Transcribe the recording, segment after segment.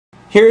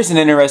Here's an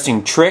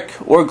interesting trick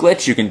or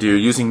glitch you can do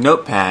using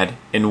Notepad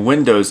in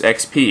Windows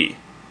XP.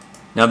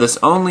 Now this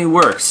only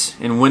works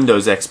in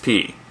Windows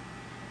XP.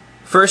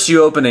 First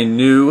you open a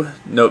new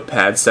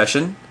Notepad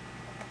session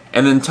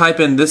and then type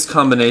in this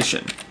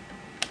combination: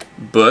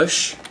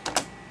 bush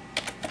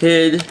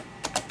hid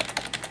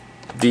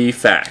the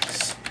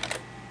facts.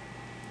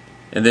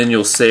 And then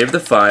you'll save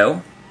the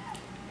file.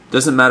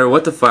 Doesn't matter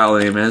what the file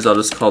name is, I'll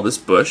just call this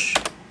bush.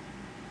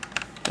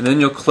 And then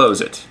you'll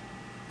close it.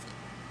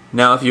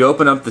 Now if you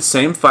open up the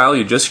same file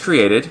you just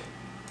created,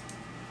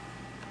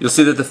 you'll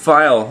see that the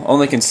file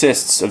only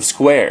consists of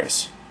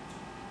squares.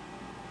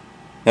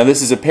 Now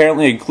this is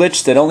apparently a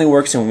glitch that only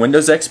works in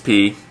Windows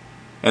XP,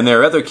 and there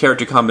are other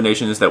character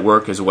combinations that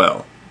work as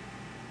well.